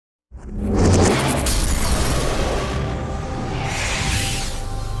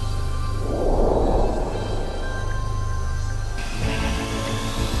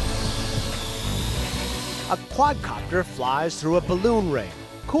quadcopter flies through a balloon ring.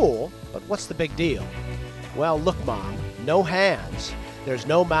 Cool, but what's the big deal? Well, look, Mom, no hands. There's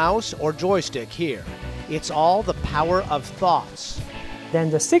no mouse or joystick here. It's all the power of thoughts.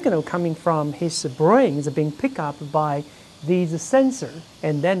 Then the signal coming from his brain is being picked up by these sensors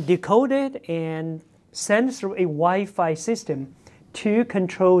and then decoded and sent through a Wi-Fi system to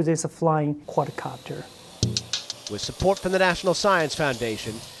control this flying quadcopter. With support from the National Science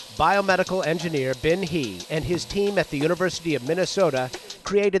Foundation, biomedical engineer Ben He and his team at the University of Minnesota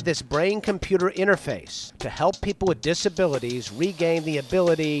created this brain-computer interface to help people with disabilities regain the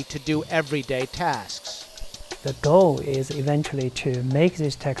ability to do everyday tasks. The goal is eventually to make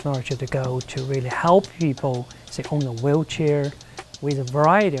this technology to go to really help people, say, on a wheelchair with a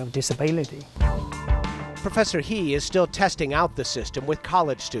variety of disability. Professor He is still testing out the system with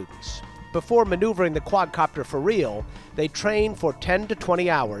college students. Before maneuvering the quadcopter for real, they train for 10 to 20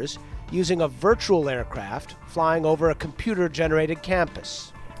 hours using a virtual aircraft flying over a computer-generated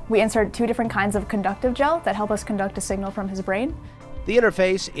campus. We insert 2 different kinds of conductive gel that help us conduct a signal from his brain. The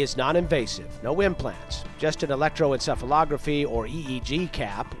interface is non-invasive, no implants, just an electroencephalography or EEG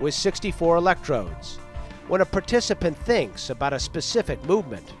cap with 64 electrodes. When a participant thinks about a specific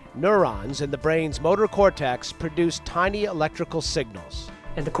movement, neurons in the brain's motor cortex produce tiny electrical signals.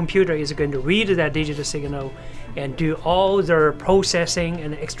 And the computer is going to read that digital signal and do all the processing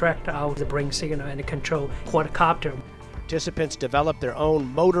and extract out the brain signal and control quadcopter. Participants develop their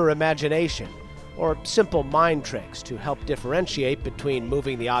own motor imagination or simple mind tricks to help differentiate between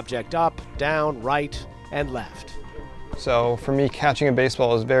moving the object up, down, right, and left. So for me, catching a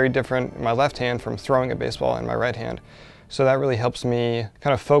baseball is very different in my left hand from throwing a baseball in my right hand. So that really helps me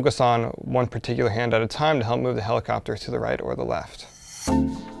kind of focus on one particular hand at a time to help move the helicopter to the right or the left.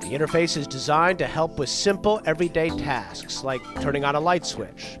 The interface is designed to help with simple everyday tasks like turning on a light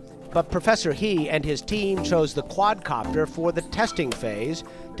switch. But Professor He and his team chose the quadcopter for the testing phase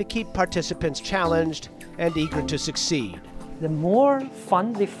to keep participants challenged and eager to succeed. The more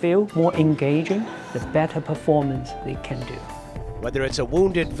fun they feel, more engaging, the better performance they can do. Whether it's a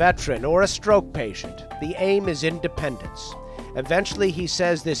wounded veteran or a stroke patient, the aim is independence. Eventually, he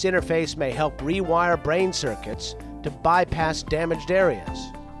says this interface may help rewire brain circuits to bypass damaged areas.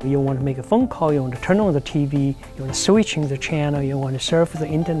 You want to make a phone call, you want to turn on the TV, you want to switch the channel, you want to surf the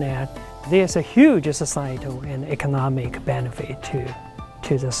internet. There's a huge societal and economic benefit to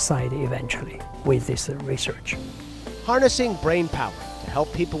the society eventually with this research. Harnessing brain power to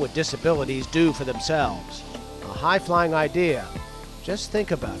help people with disabilities do for themselves. A high-flying idea. Just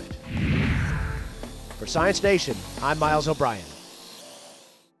think about it. For Science Nation, I'm Miles O'Brien.